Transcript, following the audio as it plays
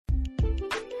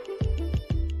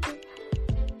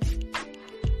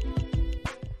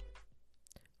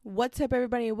What's up,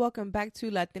 everybody, and welcome back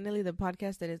to Latinally, the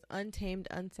podcast that is untamed,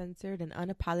 uncensored, and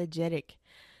unapologetic.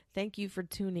 Thank you for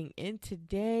tuning in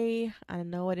today. I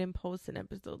know I didn't post an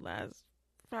episode last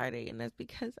Friday, and that's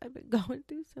because I've been going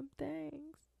through some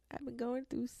things.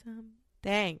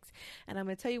 And I'm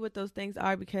going to tell you what those things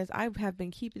are because I have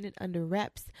been keeping it under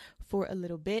wraps for a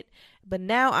little bit. But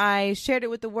now I shared it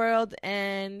with the world,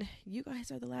 and you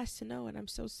guys are the last to know, and I'm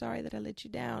so sorry that I let you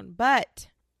down. But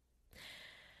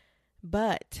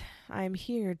I'm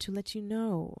here to let you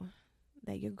know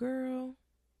that your girl,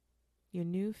 your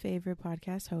new favorite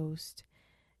podcast host,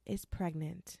 is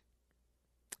pregnant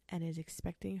and is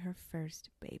expecting her first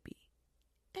baby.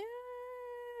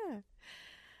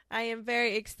 I am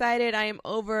very excited. I am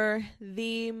over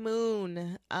the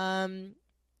moon.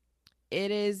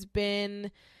 It has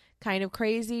been kind of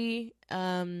crazy.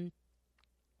 And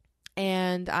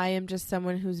I am just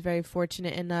someone who's very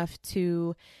fortunate enough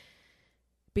to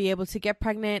be able to get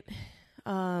pregnant.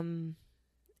 And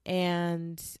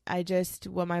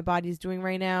what my body's doing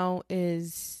right now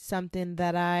is something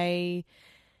that I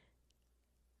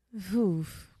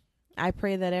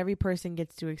pray that every person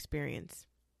gets to experience.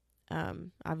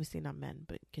 Obviously not men,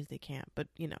 but because they can't, but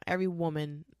every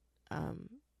woman,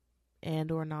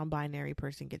 and or non-binary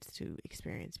person gets to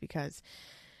experience because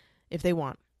if they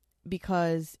want,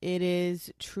 because it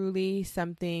is truly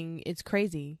something. It's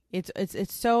crazy. It's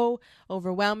so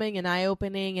overwhelming and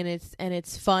eye-opening, and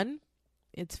it's fun.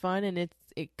 It's fun, and it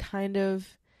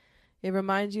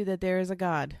reminds you that there is a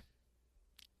God,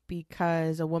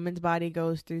 because a woman's body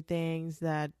goes through things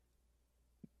that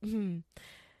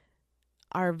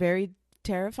are very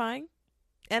terrifying.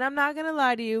 And I'm not gonna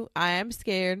lie to you, I am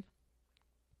scared.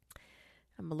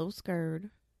 I'm a little scared.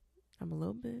 I'm a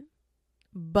little bit,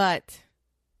 but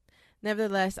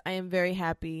nevertheless, I am very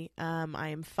happy. I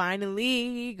am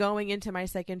finally going into my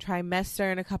second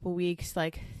trimester in a couple weeks.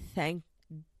 Like, thank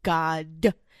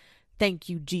God. Thank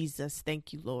you, Jesus.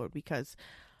 Thank you, Lord, because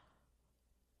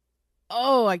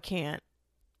I can't.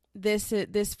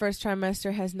 This first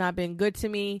trimester has not been good to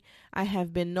me. I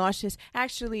have been nauseous.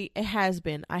 Actually, it has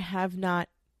been. I have not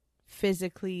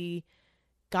physically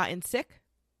gotten sick,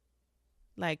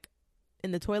 like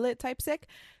in the toilet type sick.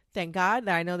 Thank God.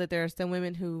 That I know that there are some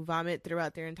women who vomit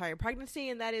throughout their entire pregnancy,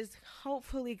 and that is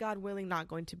hopefully, God willing, not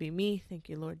going to be me. Thank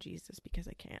you, Lord Jesus, because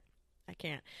I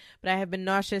can't. But I have been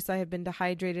nauseous. I have been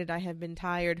dehydrated. I have been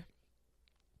tired.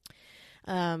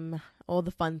 All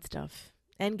the fun stuff.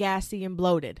 And gassy and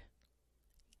bloated.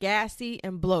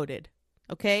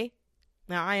 Okay?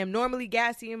 Now, I am normally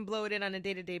gassy and bloated on a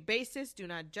day-to-day basis. Do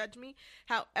not judge me.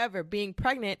 However, being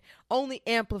pregnant only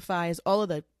amplifies all of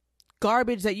the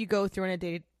garbage that you go through on a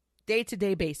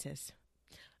day-to-day basis.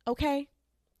 Okay?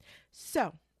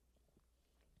 So,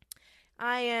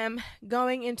 I am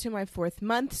going into my 4th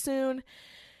month soon,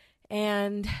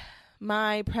 and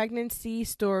my pregnancy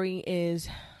story is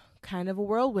kind of a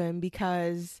whirlwind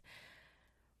because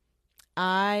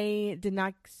I did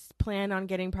not plan on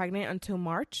getting pregnant until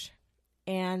March,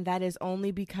 and that is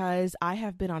only because I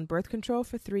have been on birth control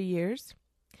for 3 years,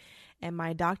 and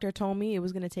my doctor told me it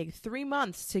was going to take 3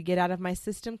 months to get out of my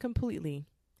system completely.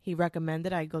 He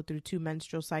recommended I go through 2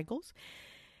 menstrual cycles,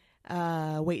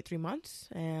 wait 3 months,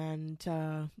 and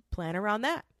plan around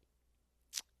that.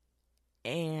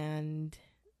 And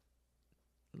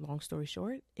long story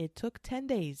short, it took 10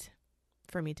 days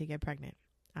for me to get pregnant.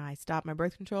 I stopped my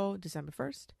birth control December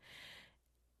 1st.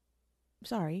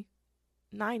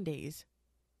 9 days,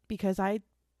 because I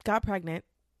got pregnant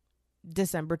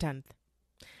December 10th.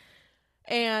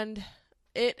 And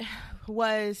it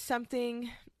was something,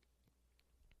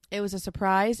 it was a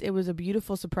surprise. It was a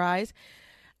beautiful surprise.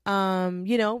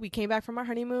 We came back from our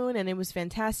honeymoon, and it was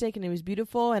fantastic, and it was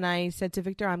beautiful. And I said to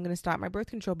Victor, I'm going to stop my birth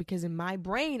control, because in my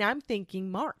brain, I'm thinking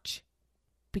March,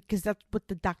 because that's what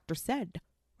the doctor said,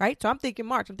 right? So I'm thinking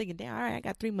March. I'm thinking, damn, all right, I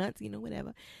got 3 months,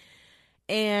 whatever.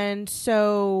 And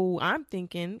so I'm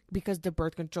thinking, because the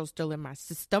birth control's still in my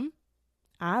system,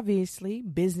 obviously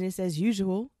business as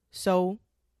usual. So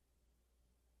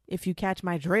if you catch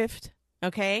my drift,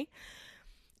 okay?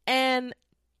 And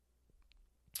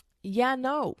yeah,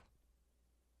 no,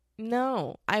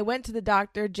 I went to the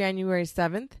doctor January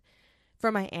 7th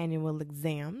for my annual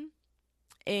exam,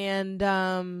 and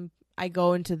I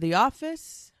go into the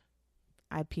office,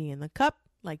 I pee in the cup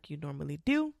like you normally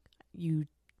do, you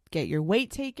get your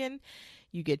weight taken,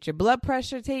 you get your blood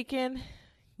pressure taken,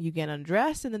 you get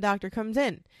undressed, and the doctor comes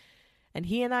in. And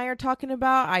he and I are talking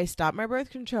about, I stopped my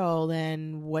birth control,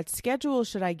 and what schedule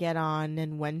should I get on,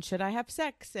 and when should I have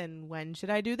sex, and when should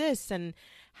I do this, and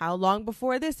how long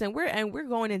before this, and we're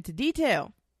going into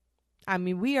detail. I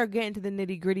mean, we are getting to the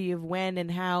nitty gritty of when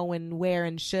and how and where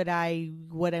and should I,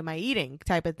 what am I eating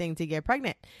type of thing to get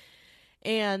pregnant.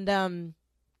 And,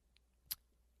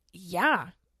 yeah.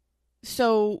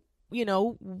 So,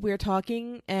 we're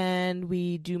talking and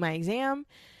we do my exam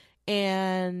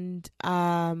and,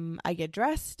 I get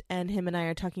dressed and him and I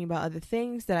are talking about other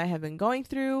things that I have been going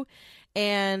through.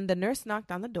 And the nurse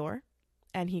knocked on the door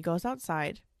and he goes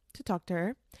outside to talk to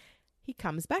her. He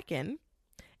comes back in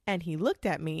and he looked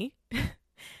at me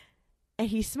and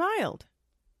he smiled.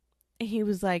 And he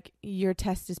was like, "Your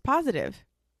test is positive."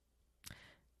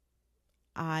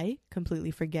 I,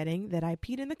 completely forgetting that I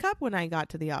peed in the cup when I got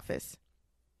to the office.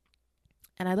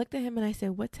 And I looked at him and I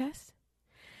said, "What test?"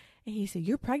 And he said,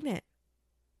 "You're pregnant."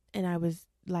 And I was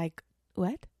like,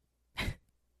 "What?"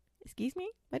 "Excuse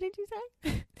me? What did you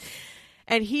say?"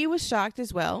 And he was shocked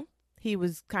as well. He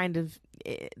was kind of,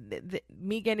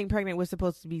 me getting pregnant was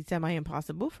supposed to be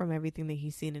semi-impossible from everything that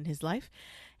he's seen in his life.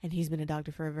 And he's been a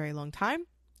doctor for a very long time.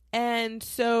 And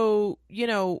so,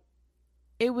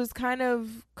 it was kind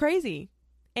of crazy.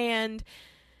 And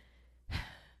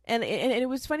it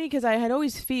was funny because I had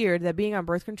always feared that being on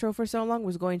birth control for so long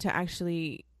was going to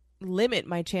actually limit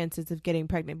my chances of getting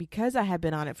pregnant because I had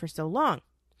been on it for so long.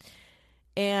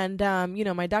 And,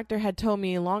 my doctor had told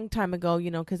me a long time ago,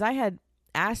 because I had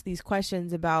asked these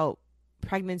questions about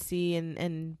pregnancy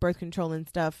and birth control and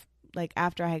stuff, like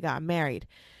after I had gotten married.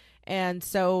 And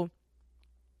so,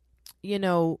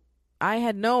 I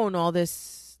had known all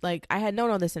this,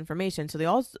 information. So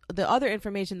the other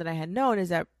information that I had known is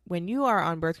that when you are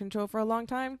on birth control for a long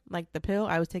time, like the pill,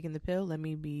 I was taking the pill. Let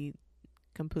me be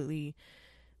completely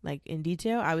in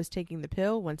detail. I was taking the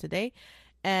pill once a day.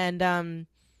 And,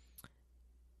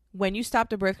 when you stop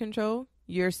the birth control,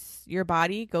 your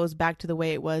body goes back to the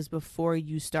way it was before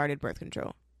you started birth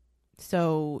control.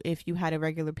 So if you had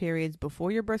irregular periods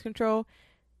before your birth control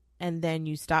and then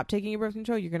you stop taking your birth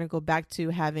control, you're going to go back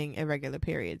to having irregular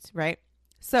periods, right?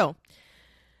 So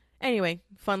anyway,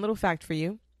 fun little fact for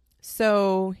you.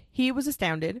 So he was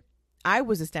astounded. I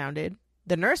was astounded.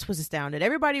 The nurse was astounded.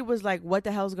 Everybody was like, "What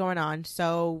the hell's going on?"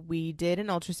 So we did an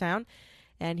ultrasound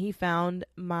and he found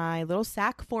my little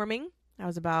sac forming. I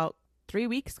was about 3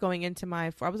 weeks going into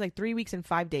I was like 3 weeks and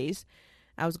 5 days.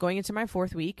 I was going into my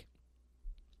 4th week.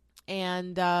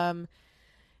 And then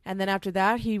after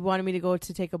that, he wanted me to go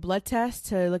to take a blood test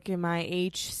to look at my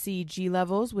HCG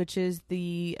levels, which is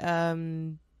the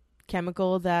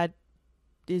chemical that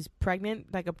is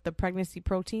pregnant, the pregnancy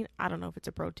protein. I don't know if it's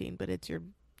a protein, but it's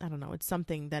it's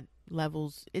something that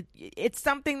levels, it's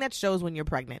something that shows when you're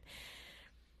pregnant.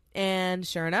 And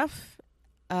sure enough,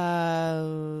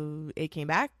 it came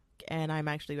back and I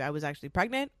was actually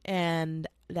pregnant. And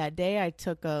that day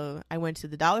I went to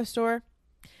the dollar store.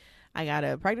 I got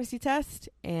a pregnancy test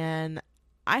and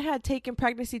I had taken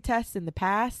pregnancy tests in the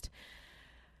past.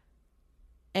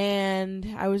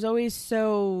 And I was always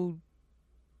so,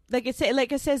 it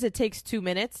says it takes 2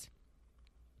 minutes.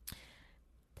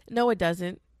 No, it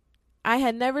doesn't. I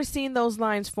had never seen those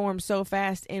lines form so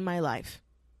fast in my life.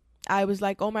 I was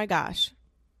like, "Oh my gosh.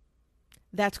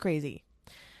 That's crazy."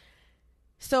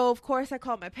 So, of course, I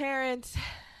called my parents.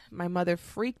 My mother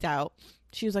freaked out.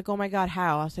 She was like, "Oh, my God,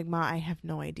 how?" I was like, "Ma, I have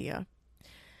no idea."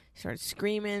 She started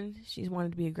screaming. She's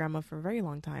wanted to be a grandma for a very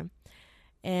long time.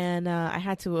 And I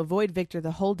had to avoid Victor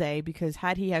the whole day because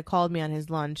had he called me on his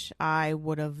lunch, I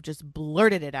would have just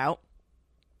blurted it out.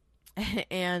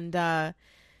 And,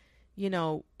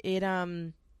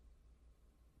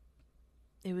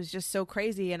 it was just so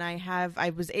crazy. And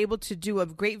I was able to do a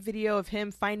great video of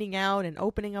him finding out and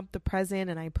opening up the present.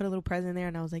 And I put a little present there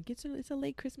and I was like, it's a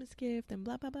late Christmas gift and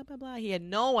blah, blah, blah, blah, blah. He had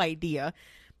no idea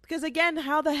because again,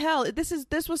 how the hell this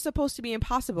was supposed to be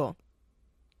impossible,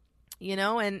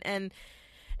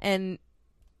 and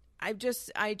I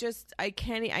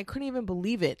couldn't even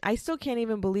believe it. I still can't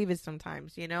even believe it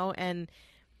sometimes, and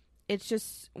it's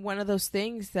just one of those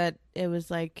things that it was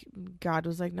like, God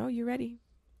was like, "No, you're ready.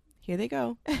 Here they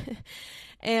go."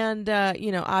 And,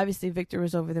 obviously Victor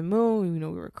was over the moon. We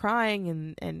were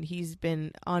crying and he's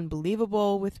been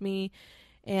unbelievable with me.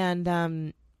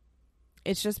 And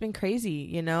it's just been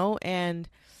crazy, and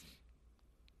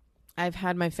I've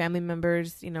had my family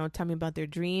members, tell me about their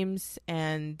dreams.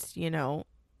 And,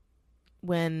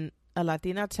 when a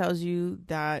Latina tells you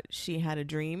that she had a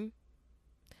dream,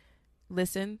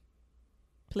 listen,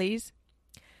 please.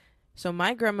 So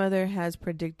my grandmother has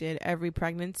predicted every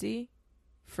pregnancy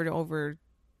for over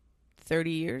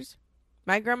 30 years.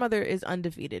 My grandmother is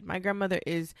undefeated. My grandmother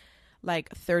is like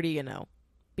 30-0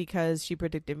 because she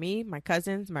predicted me, my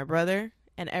cousins, my brother,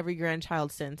 and every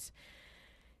grandchild since.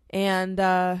 And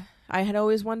I had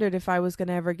always wondered if I was going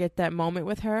to ever get that moment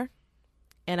with her.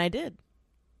 And I did.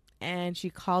 And she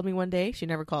called me one day. She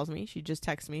never calls me. She just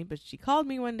texts me. But she called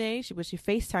me one day. She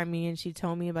FaceTimed me, and she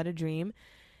told me about a dream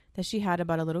that she had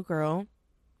about a little girl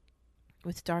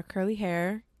with dark curly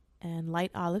hair and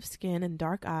light olive skin and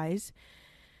dark eyes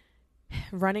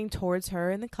running towards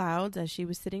her in the clouds as she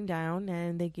was sitting down,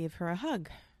 and they gave her a hug.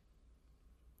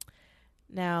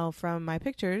 Now, from my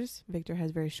pictures, Victor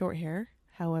has very short hair.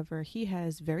 However, he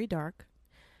has very dark,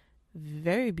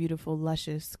 very beautiful,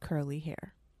 luscious, curly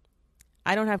hair.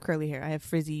 I don't have curly hair. I have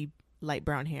frizzy, light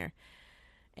brown hair.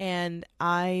 And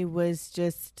I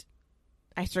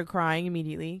started crying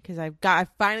immediately because I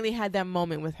finally had that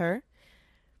moment with her.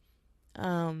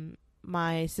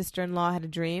 My sister-in-law had a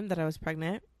dream that I was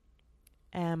pregnant,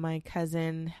 and my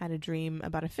cousin had a dream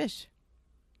about a fish.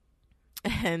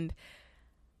 And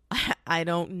I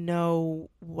don't know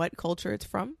what culture it's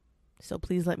from, so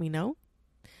please let me know.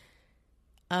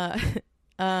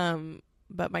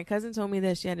 But my cousin told me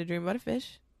that she had a dream about a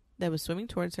fish that was swimming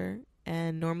towards her,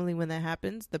 and normally when that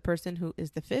happens, the person who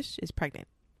is the fish is pregnant.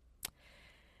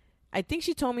 I think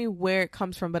she told me where it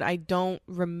comes from, but I don't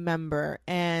remember.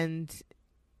 And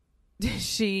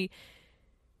she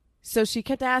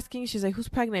kept asking. She's like, who's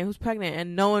pregnant? Who's pregnant?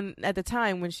 And no one at the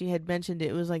time when she had mentioned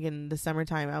it was like in the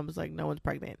summertime. I was like, no one's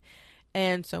pregnant.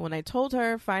 And so when I told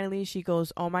her, finally, she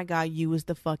goes, oh my God, you was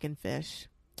the fucking fish.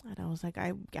 And I was like,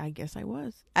 I guess I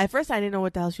was. At first, I didn't know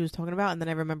what the hell she was talking about. And then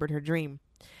I remembered her dream.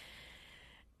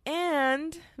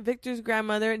 And Victor's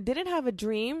grandmother didn't have a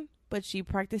dream, but she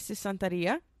practices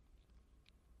Santeria.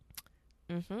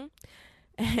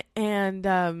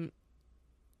 And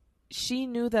she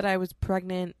knew that I was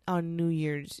pregnant on New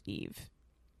Year's Eve.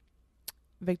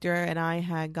 Victor and I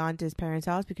had gone to his parents'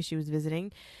 house because she was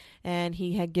visiting, and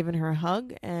he had given her a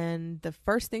hug. And the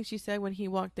first thing she said when he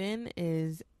walked in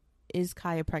is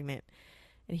Kaya pregnant?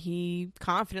 And he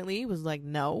confidently was like,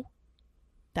 no,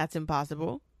 that's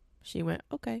impossible. She went,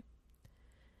 okay.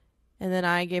 And then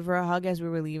I gave her a hug as we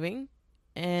were leaving.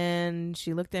 And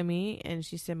she looked at me and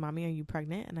she said, Mommy, are you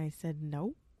pregnant? And I said,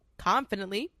 no,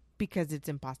 confidently, because it's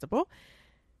impossible.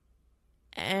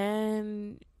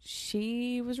 And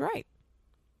she was right.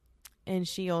 And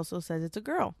she also says it's a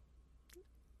girl,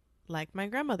 like my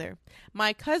grandmother.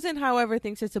 My cousin, however,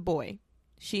 thinks it's a boy.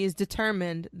 She is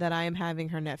determined that I am having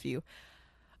her nephew.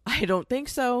 I don't think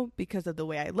so because of the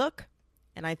way I look.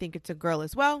 And I think it's a girl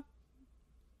as well.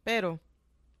 Pero,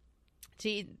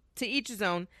 to each his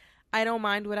own. I don't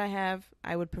mind what I have.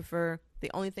 I would prefer,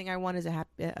 the only thing I want is a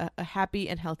happy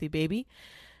and healthy baby.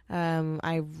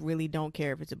 I really don't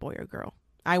care if it's a boy or girl.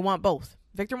 I want both.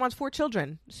 Victor wants 4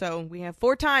 children. So we have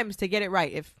 4 times to get it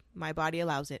right if my body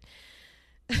allows it.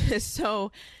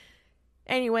 So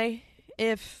anyway,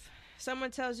 if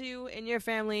someone tells you in your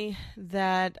family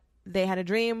that they had a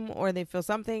dream or they feel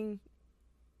something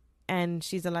and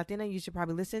she's a Latina, you should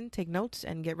probably listen, take notes,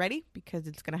 and get ready because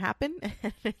it's going to happen.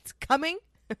 It's coming.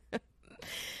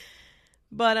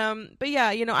 But yeah,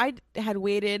 I had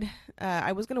waited.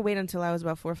 I was going to wait until I was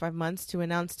about 4 or 5 months to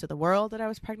announce to the world that I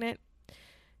was pregnant.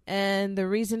 And the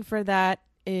reason for that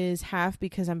is half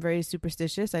because I'm very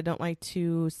superstitious. I don't like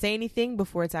to say anything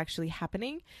before it's actually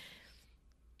happening.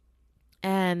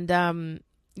 And,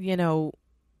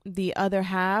 the other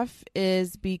half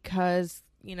is because,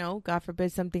 God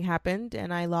forbid something happened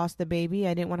and I lost the baby.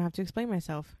 I didn't want to have to explain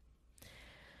myself.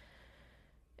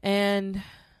 And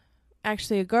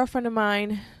actually a girlfriend of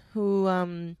mine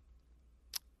who,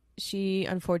 she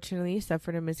unfortunately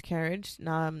suffered a miscarriage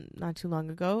not too long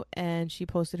ago, and she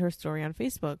posted her story on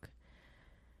Facebook.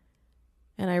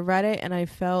 And I read it and I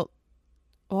felt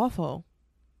awful.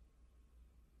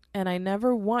 And I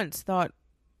never once thought,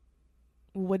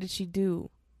 what did she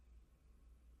do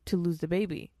to lose the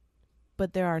baby?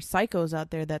 But there are psychos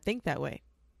out there that think that way.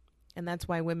 And that's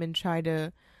why women try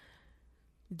to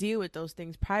deal with those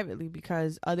things privately,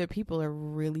 because other people are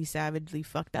really savagely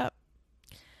fucked up.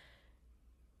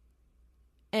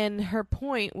 And her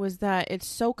point was that it's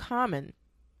so common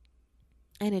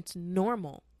and it's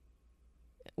normal.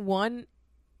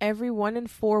 Every 1 in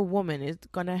 4 women is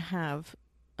going to have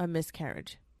a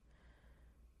miscarriage.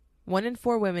 1 in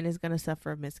 4 women is going to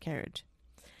suffer a miscarriage.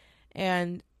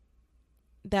 And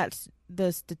that's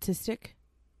the statistic.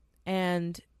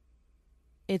 And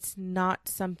it's not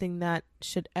something that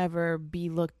should ever be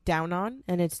looked down on.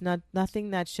 And it's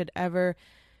nothing that should ever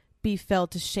be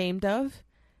felt ashamed of,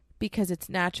 because it's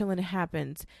natural and it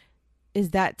happens.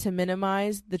 Is that to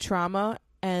minimize the trauma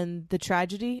and the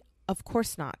tragedy? Of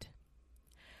course not.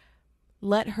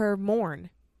 Let her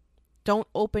mourn. Don't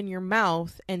open your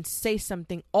mouth and say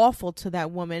something awful to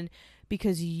that woman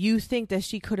because you think that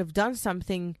she could have done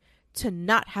something to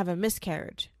not have a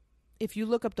miscarriage. if you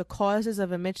look up the causes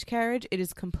of a miscarriage, it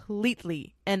is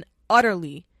completely and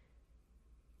utterly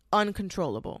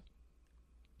uncontrollable.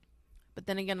 But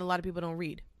then again, a lot of people don't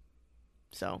read.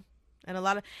 So, and a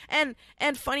lot of, and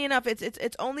funny enough,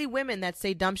 it's only women that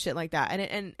say dumb shit like that.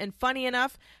 And funny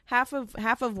enough, half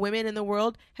of women in the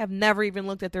world have never even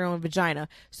looked at their own vagina.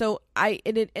 So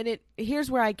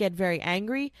here's where I get very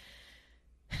angry.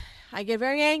 I get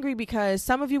very angry because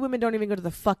some of you women don't even go to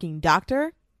the fucking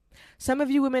doctor. Some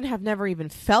of you women have never even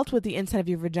felt what the inside of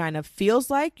your vagina feels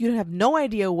like. You have no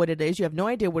idea what it is. You have no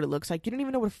idea what it looks like. You don't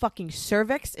even know what a fucking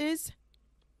cervix is.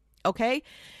 Okay?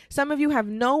 Some of you have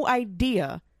no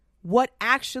idea what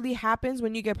actually happens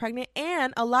when you get pregnant.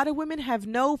 And a lot of women have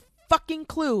no fucking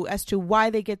clue as to why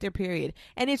they get their period.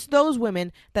 And it's those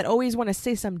women that always want to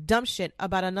say some dumb shit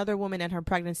about another woman and her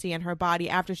pregnancy and her body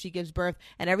after she gives birth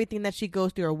and everything that she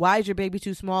goes through. Or why is your baby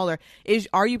too small? Or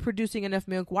are you producing enough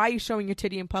milk? Why are you showing your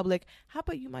titty in public? How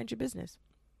about you mind your business?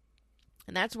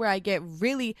 And that's where I get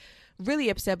really, really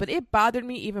upset. But it bothered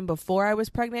me even before I was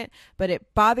pregnant. But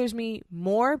it bothers me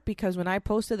more because when I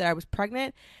posted that I was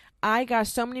pregnant, I got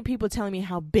so many people telling me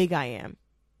how big I am.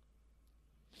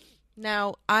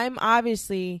 Now, I'm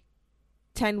obviously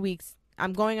 10 weeks.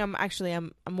 I'm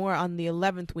more on the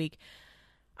 11th week.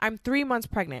 I'm 3 months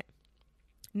pregnant.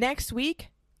 Next week,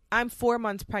 I'm 4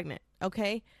 months pregnant,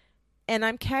 okay? And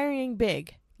I'm carrying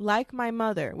big, like my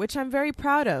mother, which I'm very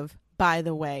proud of, by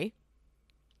the way.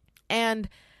 And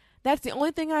that's the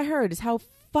only thing I heard is how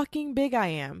fucking big I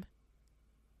am.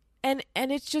 And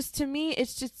it's just, to me,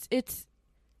 it's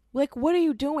like, what are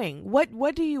you doing?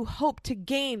 What do you hope to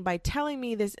gain by telling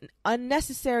me this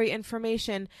unnecessary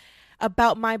information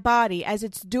about my body as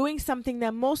it's doing something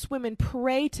that most women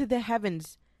pray to the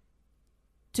heavens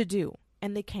to do,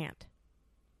 and they can't?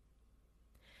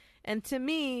 And to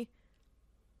me,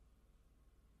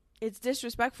 it's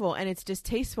disrespectful and it's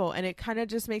distasteful, and it kind of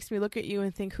just makes me look at you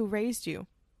and think, who raised you?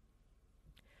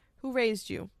 Who raised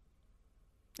you?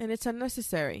 And it's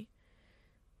unnecessary.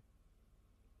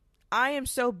 I am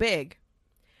so big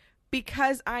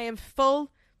because I am full,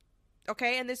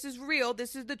 okay, and this is real,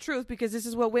 this is the truth, because this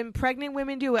is what pregnant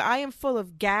women do. I am full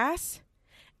of gas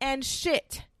and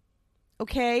shit,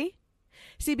 okay?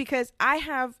 See, because I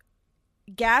have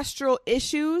gastro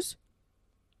issues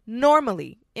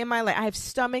normally in my life. I have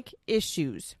stomach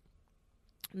issues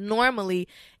normally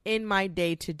in my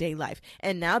day-to-day life.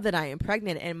 And now that I am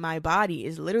pregnant and my body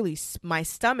is literally, my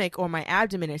stomach or my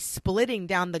abdomen is splitting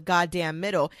down the goddamn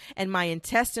middle and my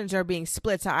intestines are being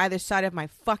split to either side of my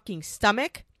fucking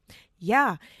stomach,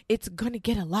 yeah, it's gonna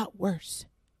get a lot worse.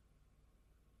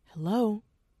 Hello?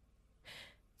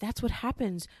 That's what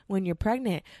happens when you're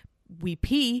pregnant. We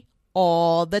pee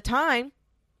all the time,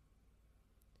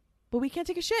 but we can't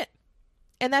take a shit.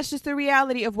 And that's just the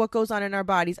reality of what goes on in our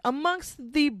bodies, amongst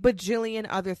the bajillion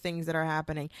other things that are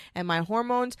happening. And my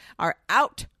hormones are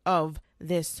out of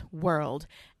this world.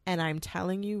 And I'm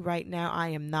telling you right now, I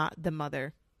am not the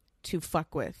mother to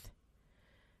fuck with.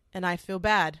 And I feel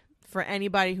bad for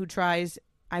anybody who tries.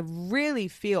 I really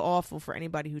feel awful for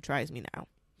anybody who tries me now.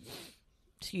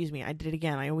 Excuse me, I did it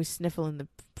again. I always sniffle in the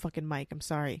fucking mic. I'm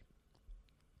sorry.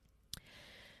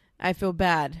 I feel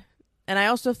bad. And I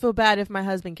also feel bad if my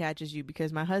husband catches you,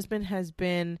 because my husband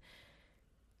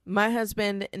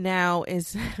now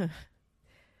is,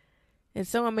 it's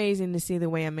so amazing to see the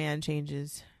way a man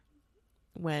changes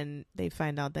when they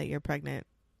find out that you're pregnant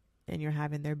and you're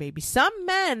having their baby. Some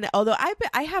men, although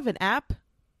I have an app,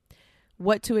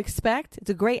 What to Expect. It's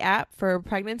a great app for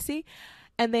pregnancy.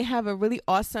 And they have a really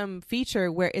awesome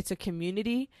feature where it's a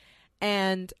community.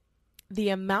 And the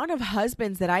amount of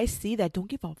husbands that I see that don't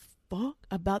give a fuck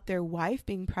about their wife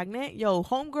being pregnant. Yo,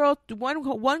 homegirl,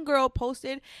 one girl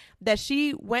posted that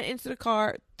she went into the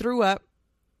car, threw up,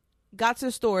 got to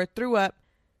the store, threw up,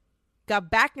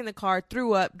 got back in the car,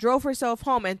 threw up, drove herself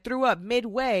home and threw up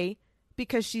midway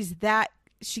because she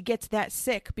gets that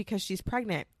sick because she's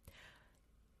pregnant.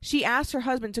 She asked her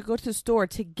husband to go to the store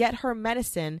to get her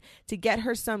medicine, to get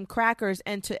her some crackers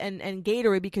and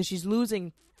Gatorade because she's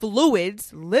losing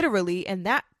fluids, literally, and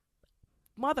that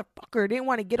motherfucker didn't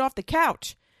want to get off the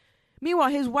couch. Meanwhile,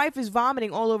 his wife is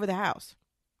vomiting all over the house.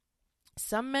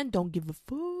 Some men don't give a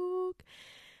fuck.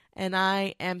 And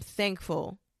I am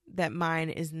thankful that mine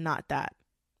is not that.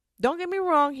 Don't get me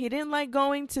wrong. He didn't like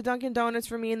going to Dunkin' Donuts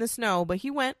for me in the snow, but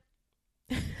he went.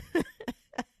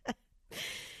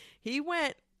 He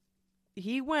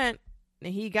went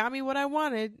and he got me what I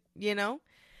wanted, you know?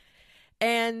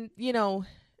 And, you know,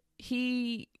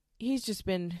 he's just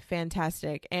been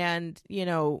fantastic. And, you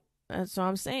know, so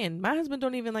I'm saying my husband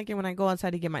don't even like it when I go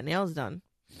outside to get my nails done.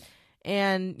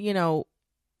 And, you know,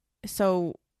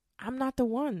 so I'm not the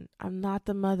one. I'm not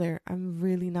the mother. I'm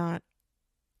really not.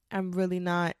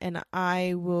 And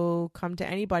I will come to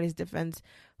anybody's defense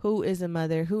who is a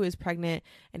mother, who is pregnant,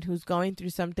 and who's going through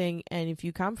something. And if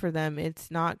you come for them, it's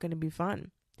not going to be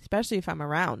fun, especially if I'm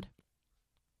around.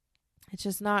 It's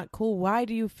just not cool. Why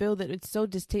do you feel that it's so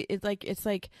it's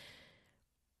like,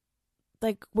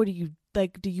 what do you,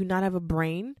 do you not have a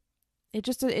brain?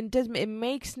 It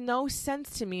makes no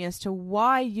sense to me as to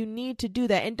why you need to do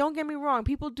that. And don't get me wrong,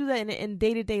 people do that in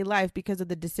day-to-day life because of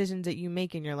the decisions that you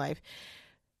make in your life.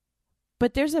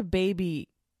 But there's a baby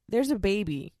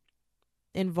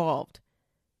involved.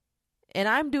 And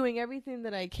I'm doing everything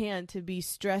that I can to be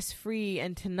stress-free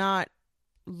and to not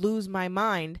lose my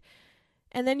mind.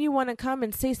 And then you want to come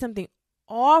and say something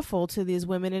awful to these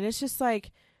women. And it's just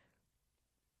like,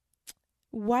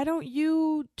 why don't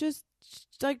you just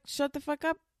shut the fuck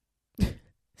up?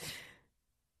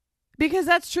 Because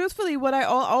that's truthfully what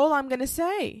all I'm going to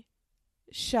say.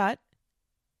 Shut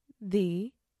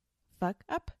the fuck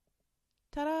up.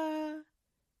 Ta-da.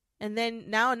 And then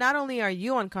now not only are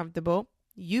you uncomfortable,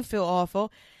 you feel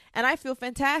awful, and I feel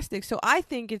fantastic. So I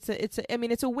think it's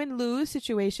a win-lose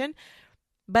situation,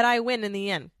 but I win in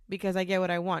the end because I get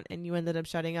what I want and you ended up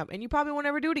shutting up and you probably won't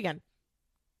ever do it again.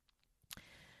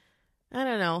 I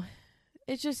don't know.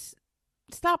 It's just,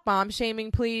 stop mom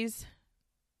shaming, please.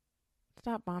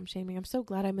 Stop mom shaming. I'm so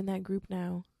glad I'm in that group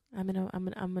now. I'm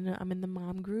in the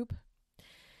mom group.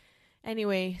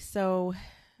 Anyway, so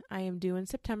I am due in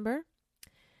September,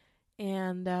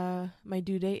 and my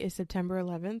due date is September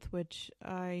 11th, which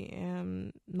I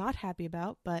am not happy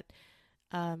about, but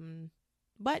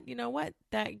you know what?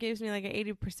 That gives me like an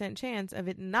 80% chance of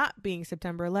it not being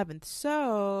September 11th.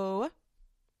 So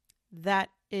that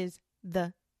is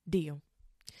the deal.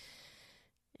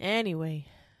 Anyway,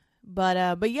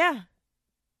 but yeah.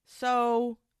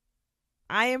 So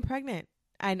I am pregnant,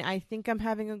 and I think I'm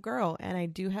having a girl, and I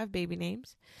do have baby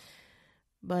names,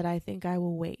 but I think I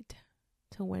will wait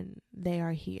till when they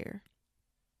are here.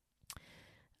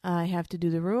 I have to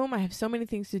do the room. I have so many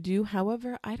things to do.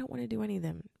 However, I don't want to do any of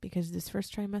them because this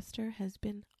first trimester has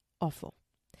been awful,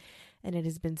 and it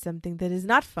has been something that is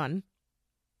not fun.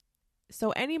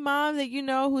 So any mom that you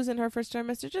know who's in her first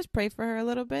trimester, just pray for her a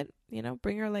little bit. You know,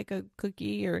 bring her like a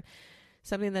cookie or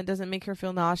something that doesn't make her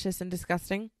feel nauseous and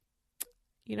disgusting.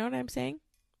 You know what I'm saying?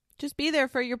 Just be there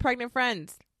for your pregnant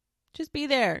friends. Just be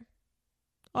there.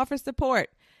 Offer support.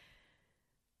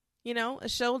 You know, a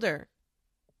shoulder.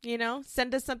 You know,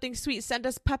 send us something sweet. Send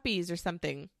us puppies or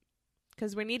something,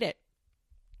 because we need it.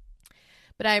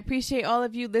 But I appreciate all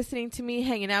of you listening to me,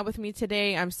 hanging out with me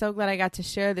today. I'm so glad I got to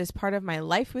share this part of my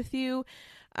life with you.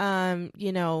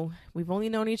 You know, we've only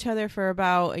known each other for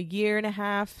about a year and a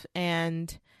half,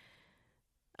 and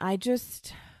I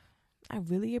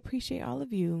really appreciate all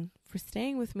of you for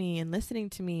staying with me and listening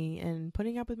to me and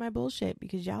putting up with my bullshit,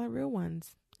 because y'all are real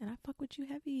ones, and I fuck with you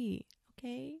heavy.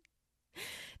 Okay?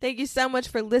 Thank you so much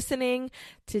for listening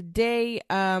today.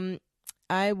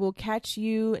 I will catch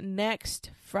you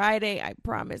next Friday. I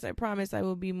promise I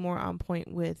will be more on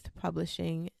point with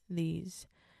publishing these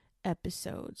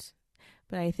episodes.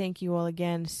 But I thank you all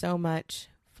again so much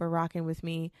for rocking with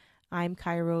me. I'm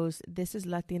Kairos. This is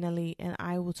Latina Lee, and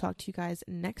I will talk to you guys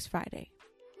next Friday.